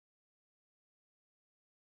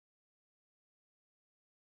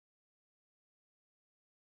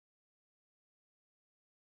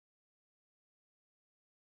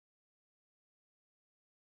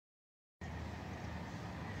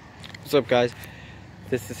What's up, guys?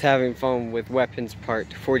 This is Having Fun with Weapons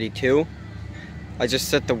part 42. I just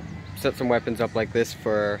set some weapons up like this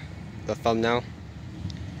for the thumbnail.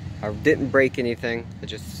 I didn't break anything. I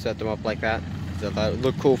just set them up like that so I thought it would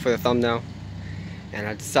look cool for the thumbnail. And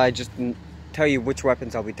I decided just to tell you which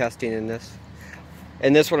weapons I'll be testing in this.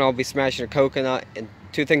 In this one, I'll be smashing a coconut and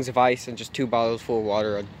 2 things of ice and just 2 bottles full of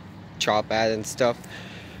water, a chop at and stuff.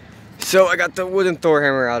 So I got the wooden Thor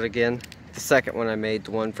hammer out again. The second one I made,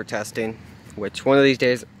 the one for testing, which one of these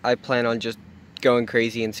days I plan on just going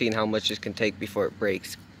crazy and seeing how much this can take before it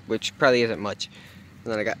breaks, which probably isn't much.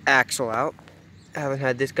 And then I got Axle out. I haven't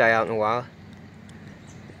had this guy out in a while.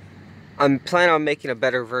 I'm planning on making a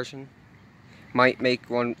better version. Might make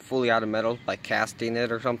one fully out of metal by casting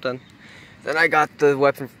it or something. Then I got the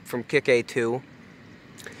weapon from Kick A2.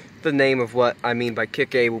 The name of what I mean by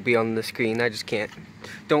Kick A will be on the screen. I just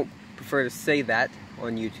don't prefer to say that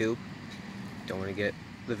on YouTube. Don't want to get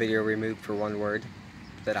the video removed for one word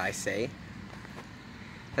that I say.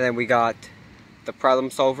 And then we got the Problem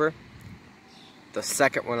Solver. The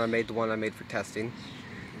second one I made, the one I made for testing.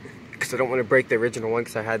 Because I don't want to break the original one,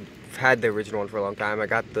 because I had the original one for a long time. I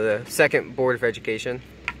got the second Board of Education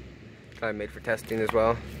that I made for testing as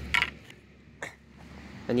well.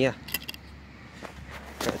 And yeah.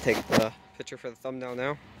 I'm going to take the picture for the thumbnail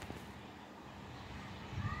now.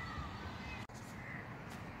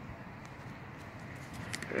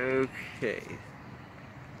 Okay.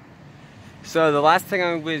 So the last thing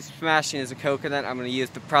I'm going to be smashing is a coconut. I'm going to use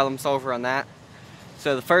the Problem Solver on that.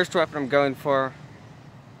 So the first weapon I'm going for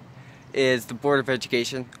is the Board of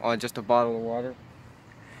Education on just a bottle of water.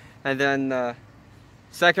 And then the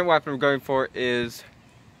second weapon I'm going for is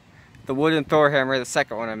the wooden Thor hammer, the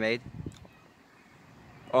second one I made.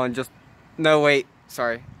 On just,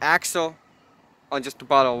 Axle on just a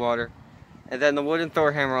bottle of water. And then the wooden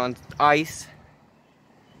Thor hammer on ice.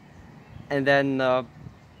 And then the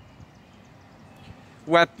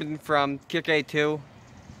weapon from Kick A2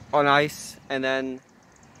 on ice, and then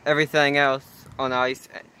everything else on ice,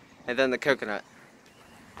 and then the coconut.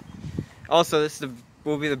 Also, this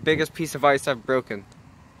will be the biggest piece of ice I've broken.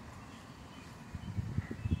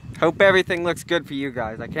 Hope everything looks good for you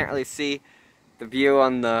guys. I can't really see the view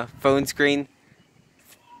on the phone screen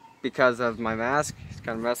because of my mask. It's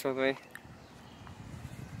kind of messing with me.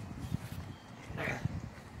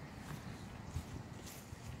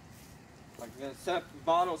 I'm going to set up the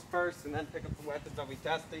bottles first and then pick up the weapons I'll be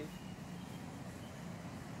testing.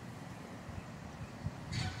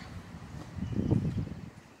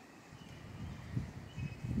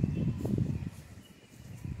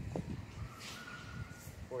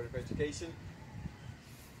 Board of Education.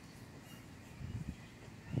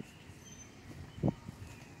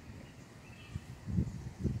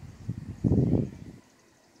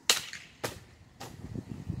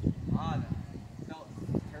 That felt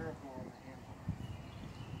terrible on the handle.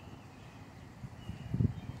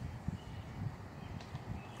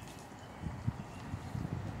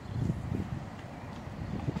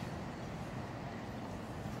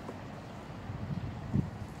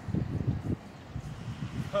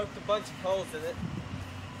 Poked a bunch of holes in it.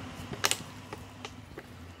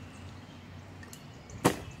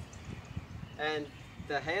 And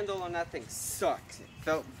the handle on that thing sucks. It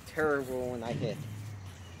felt terrible when I hit.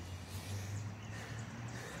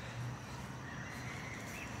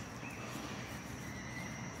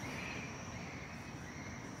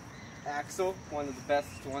 Axle, one of the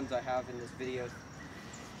best ones I have in this video.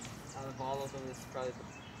 Out of all of them, this is probably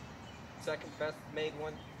the second best made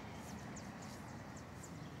one.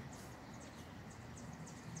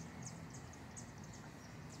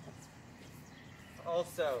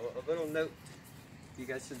 Also, a little note you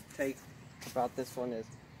guys should take about this one is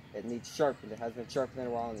it needs sharpened. It hasn't been sharpened in a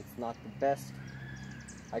while and it's not the best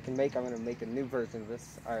I can make. I'm going to make a new version of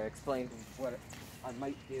this. I explained what I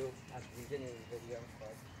might do at the beginning of the video,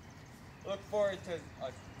 but look forward to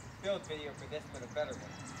a build video for this, but a better one.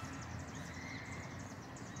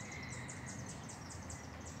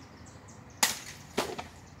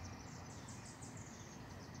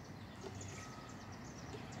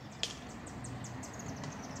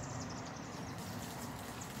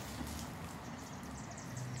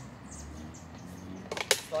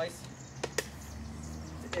 Slice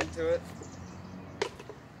into it.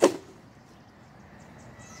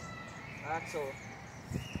 Axle,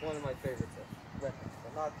 one of my favorite weapons,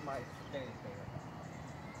 but not my main favorite.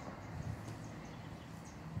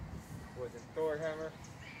 With a Thor hammer.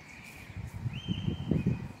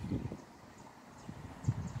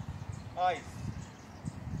 Ice.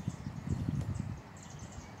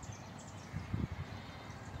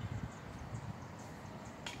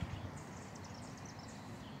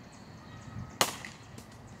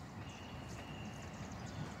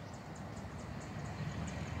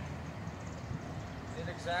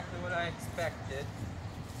 exactly what I expected.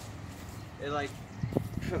 It like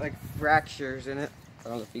fractures in it. I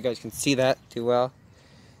don't know if you guys can see that too well.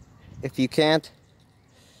 If you can't,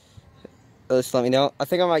 just let me know. I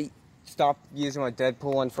think I might stop using my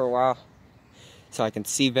Deadpool one for a while so I can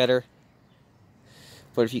see better.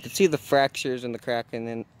 But if you can see the fractures and the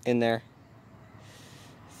cracking in there,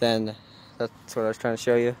 then that's what I was trying to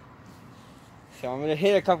show you. So I'm going to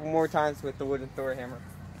hit a couple more times with the wooden Thor hammer.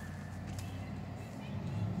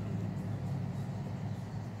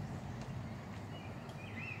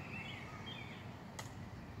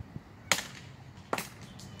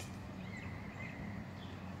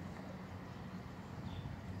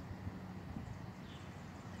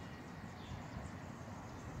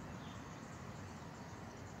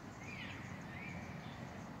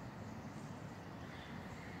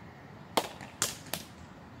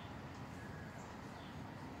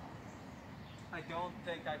 I don't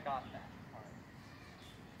think I got that part.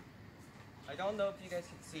 I don't know if you guys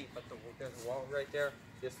can see, but there's a wall right there.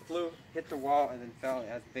 This flew, hit the wall, and then fell. It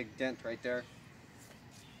has a big dent right there.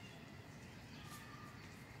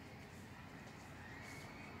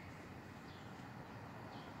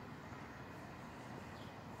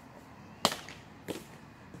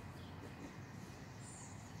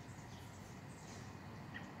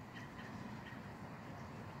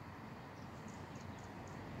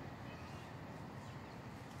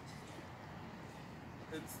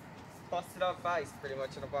 It's busted up ice pretty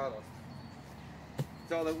much in a bottle.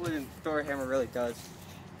 That's all the wooden Thor hammer really does.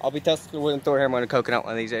 I'll be testing the wooden Thor hammer on a coconut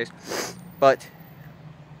one of these days. But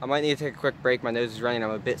I might need to take a quick break. My nose is running.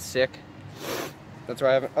 I'm a bit sick. That's why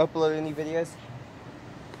I haven't uploaded any videos.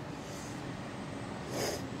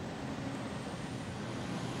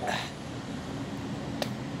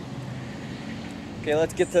 Okay,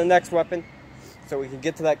 let's get to the next weapon so we can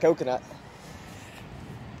get to that coconut.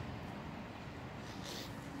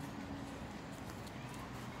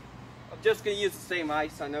 I'm just going to use the same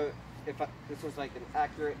ice. I know if this was like an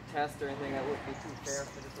accurate test or anything, that wouldn't be too fair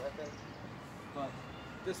for this weapon. But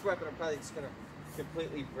this weapon, I'm probably just going to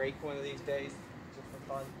completely break one of these days, just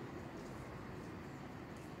for fun.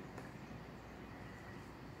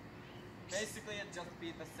 Basically, it'd just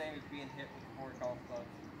be the same as being hit with 4 golf clubs.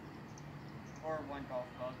 Or 1 golf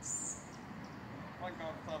club. 1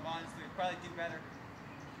 golf club, honestly, would probably do better.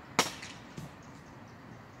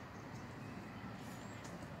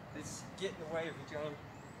 They just get in the way of each other.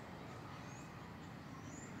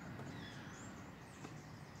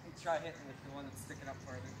 Let me try hitting with the one that's sticking up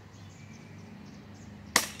further.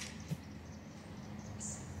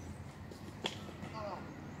 Oh.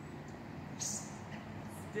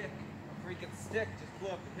 Stick. A freaking stick just blew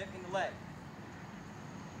up and hit me in the leg.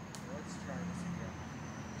 Let's try this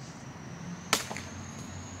again.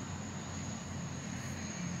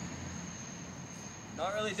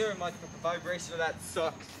 Not really doing much, but the vibration of that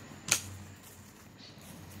sucks.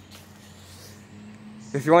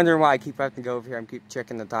 If you're wondering why I keep having to go over here, I'm keep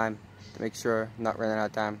checking the time to make sure I'm not running out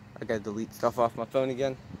of time. I gotta delete stuff off my phone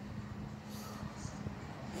again.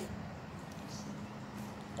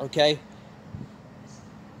 Okay.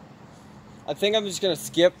 I think I'm just gonna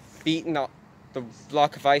skip beating the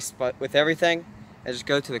block of ice but with everything and just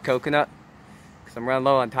go to the coconut because I'm running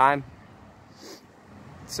low on time.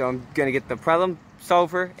 So I'm gonna get the problem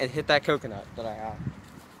solver and hit that coconut that I have.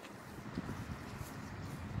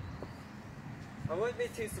 I wouldn't be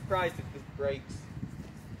too surprised if this breaks.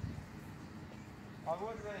 I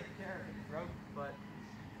wouldn't really care if it broke, but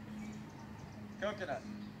coconut.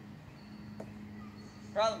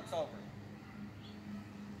 Problem solver.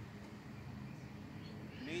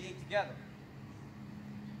 Meeting together.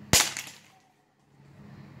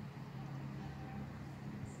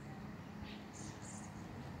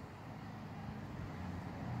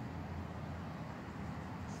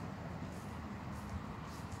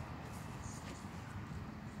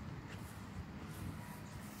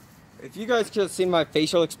 If you guys could have seen my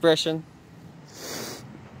facial expression,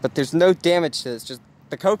 but there's no damage to this, just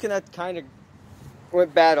the coconut kind of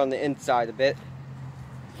went bad on the inside a bit,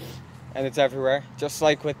 and it's everywhere, just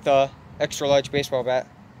like with the extra large baseball bat.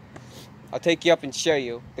 I'll take you up and show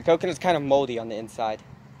you. The coconut's kind of moldy on the inside.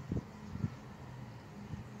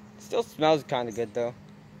 Still smells kind of good though.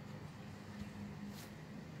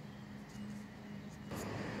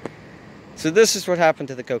 So this is what happened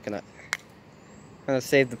to the coconut. I'm gonna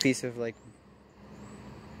save the piece of like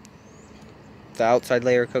the outside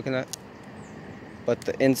layer of coconut, but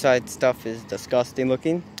the inside stuff is disgusting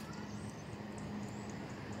looking.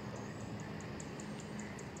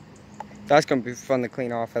 That's gonna be fun to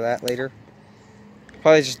clean off of that later.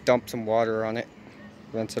 Probably just dump some water on it,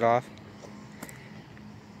 rinse it off.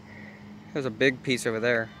 There's a big piece over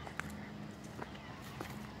there.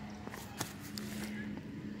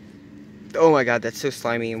 Oh my god, that's so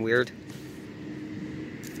slimy and weird.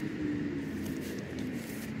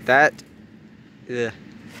 That, ugh,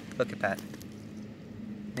 look at that.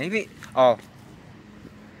 Maybe, oh,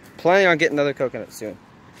 planning on getting another coconut soon.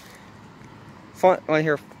 Want to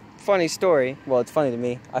hear a funny story? Well, it's funny to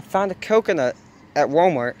me. I found a coconut at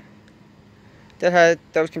Walmart that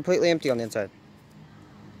was completely empty on the inside.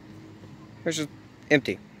 It was just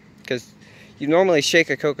empty, because you normally shake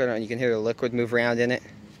a coconut and you can hear the liquid move around in it,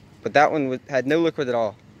 but that one had no liquid at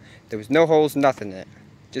all. There was no holes, nothing in it,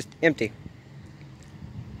 just empty.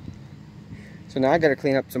 So now I got to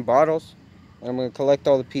clean up some bottles, and I'm going to collect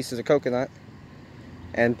all the pieces of coconut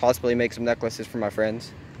and possibly make some necklaces for my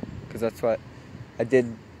friends, because that's what I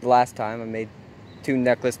did the last time. I made 2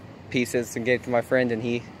 necklace pieces and gave to my friend, and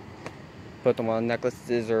he put them on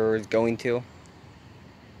necklaces, or is going to.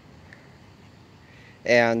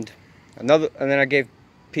 And then I gave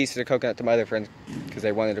pieces of coconut to my other friends because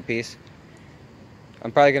they wanted a piece.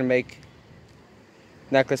 I'm probably gonna make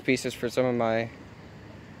necklace pieces for some of my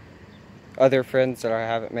other friends that I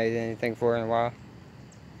haven't made anything for in a while.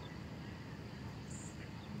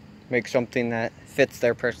 Make something that fits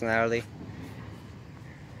their personality.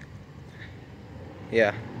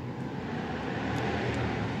 Yeah.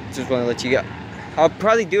 Just want to let you go. I'll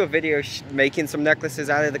probably do a video making some necklaces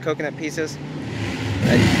out of the coconut pieces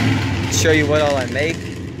and show you what all I make.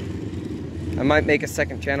 I might make a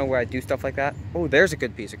second channel where I do stuff like that. Oh, there's a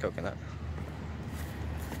good piece of coconut.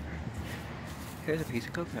 Here's a piece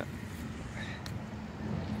of coconut.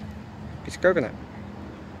 Piece of coconut.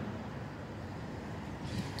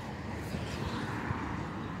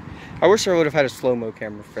 I wish I would have had a slow-mo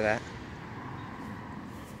camera for that.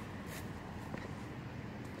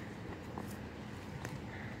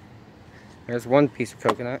 There's one piece of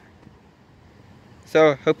coconut.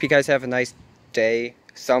 So, hope you guys have a nice day,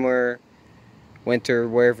 summer, winter,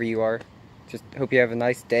 wherever you are. Just hope you have a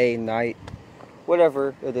nice day, night,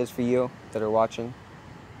 whatever it is for you that are watching.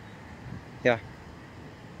 Yeah.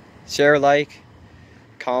 Share, like,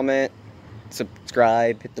 comment,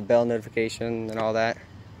 subscribe, hit the bell notification and all that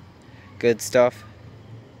good stuff.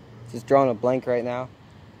 Just drawing a blank right now.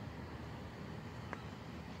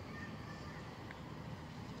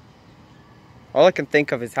 All I can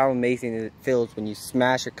think of is how amazing it feels when you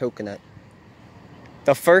smash a coconut.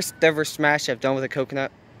 The first ever smash I've done with a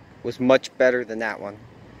coconut was much better than that one,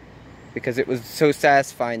 because it was so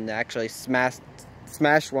satisfying to actually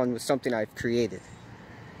smash one with something I've created.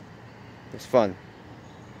 It was fun.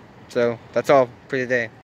 So, that's all for today.